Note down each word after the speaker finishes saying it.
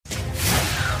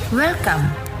Welcome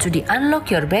to the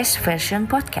Unlock Your Best Version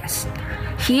podcast.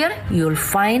 Here you'll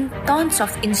find tons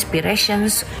of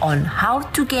inspirations on how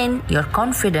to gain your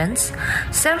confidence,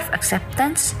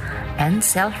 self-acceptance, and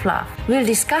self-love. We'll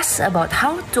discuss about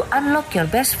how to unlock your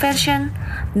best version,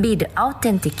 be the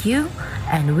authentic you,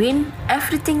 and win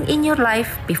everything in your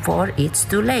life before it's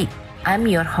too late. I'm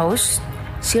your host,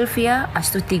 Sylvia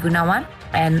Astuti Gunawan,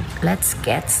 and let's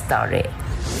get started.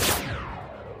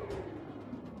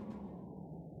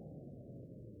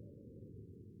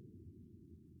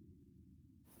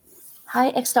 Hi,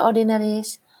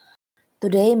 extraordinaries.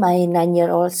 Today, my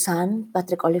 9-year-old son,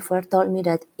 Patrick Oliver, told me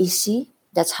that Isi,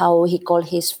 that's how he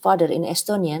called his father in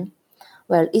Estonian,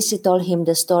 Isi told him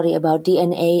the story about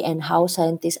DNA and how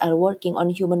scientists are working on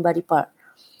human body part.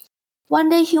 One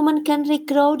day, humans can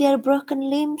regrow their broken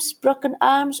limbs, broken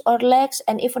arms or legs,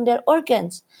 and even their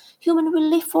organs. Human will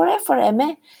live forever,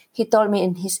 Eme, he told me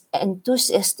in his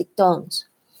enthusiastic tones.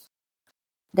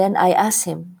 Then I asked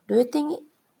him, do you think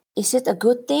is it a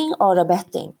good thing or a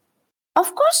bad thing?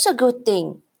 Of course, a good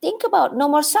thing. Think about no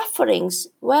more sufferings.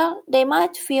 Well, they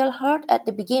might feel hurt at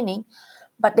the beginning,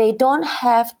 but they don't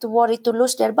have to worry to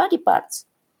lose their body parts.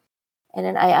 And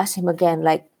then I asked him again,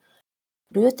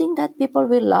 do you think that people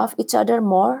will love each other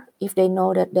more if they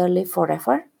know that they'll live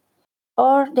forever?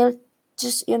 Or they'll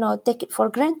just, take it for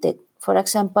granted. For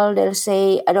example, they'll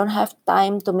say, I don't have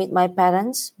time to meet my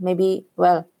parents. Maybe,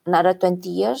 another 20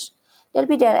 years. They'll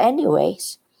be there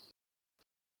anyways.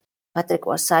 Patrick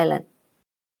was silent.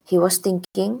 He was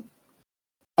thinking,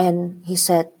 and he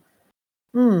said,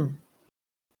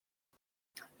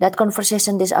 That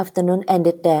conversation this afternoon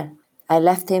ended there. I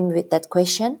left him with that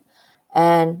question,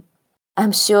 and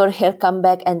I'm sure he'll come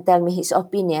back and tell me his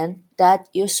opinion. That's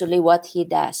usually what he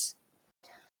does.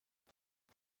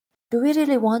 Do we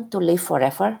really want to live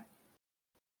forever?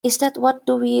 Is that what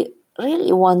do we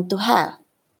really want to have?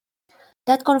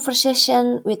 That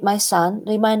conversation with my son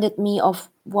reminded me of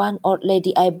one old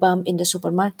lady I bumped in the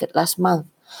supermarket last month.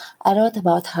 I wrote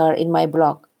about her in my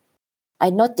blog.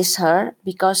 I noticed her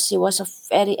because she was a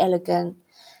very elegant,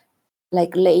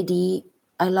 lady.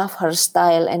 I love her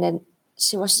style, and then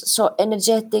she was so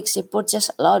energetic. She put just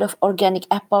a lot of organic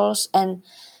apples, and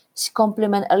she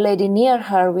complimented a lady near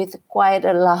her with quite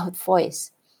a loud voice.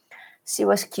 She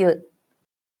was cute.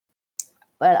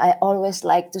 Well, I always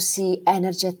like to see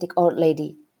energetic old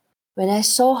lady. When I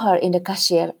saw her in the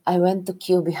cashier, I went to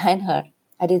queue behind her.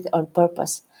 I did it on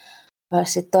purpose. Well,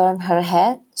 she turned her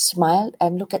head, smiled,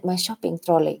 and looked at my shopping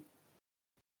trolley.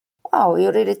 Wow,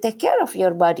 you really take care of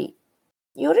your body.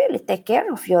 You really take care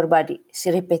of your body,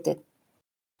 she repeated.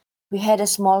 We had a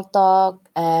small talk,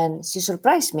 and she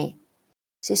surprised me.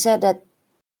 She said that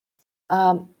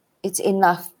it's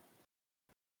enough.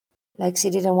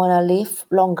 She didn't want to live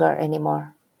longer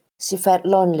anymore. She felt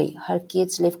lonely. Her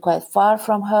kids live quite far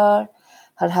from her.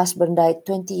 Her husband died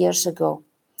 20 years ago.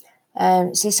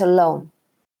 And she's alone.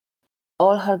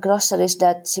 All her groceries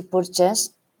that she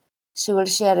purchased, she will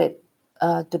share it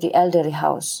to the elderly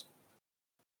house.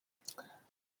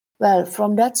 Well,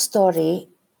 from that story,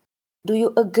 do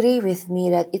you agree with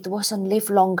me that it wasn't live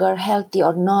longer, healthy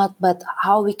or not, but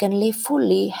how we can live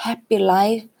fully, happy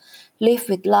life, live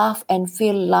with love and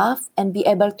feel love and be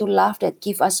able to love that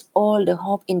give us all the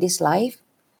hope in this life?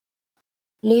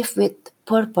 Live with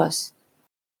purpose.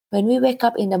 When we wake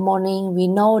up in the morning, we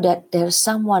know that there's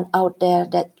someone out there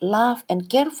that love and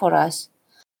care for us.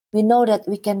 We know that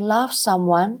we can love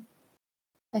someone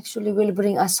actually will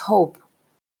bring us hope.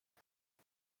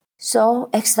 So,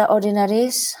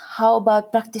 extraordinaries, how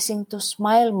about practicing to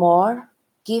smile more?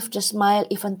 Give the smile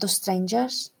even to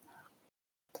strangers?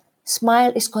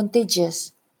 Smile is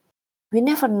contagious. We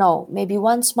never know. Maybe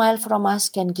one smile from us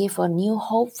can give a new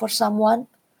hope for someone.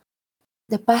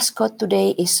 The passcode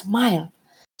today is smile.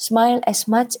 Smile as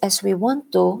much as we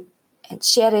want to and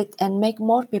share it and make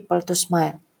more people to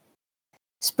smile.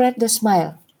 Spread the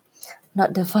smile,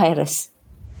 not the virus.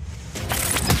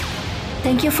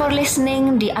 Thank you for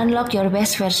listening the Unlock Your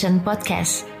Best Version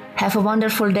podcast. Have a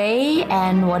wonderful day,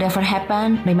 and whatever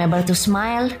happened, remember to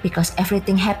smile because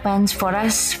everything happens for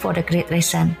us for the great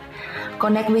reason.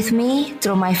 Connect with me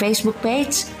through my Facebook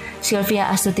page, Sylvia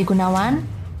Astuti Gunawan.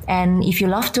 And if you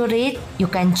love to read, you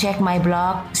can check my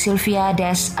blog,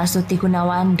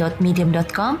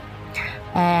 sylvia-astutigunawan.medium.com.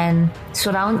 And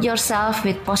surround yourself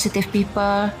with positive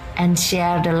people and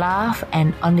share the love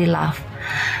and only love.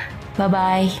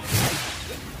 Bye-bye.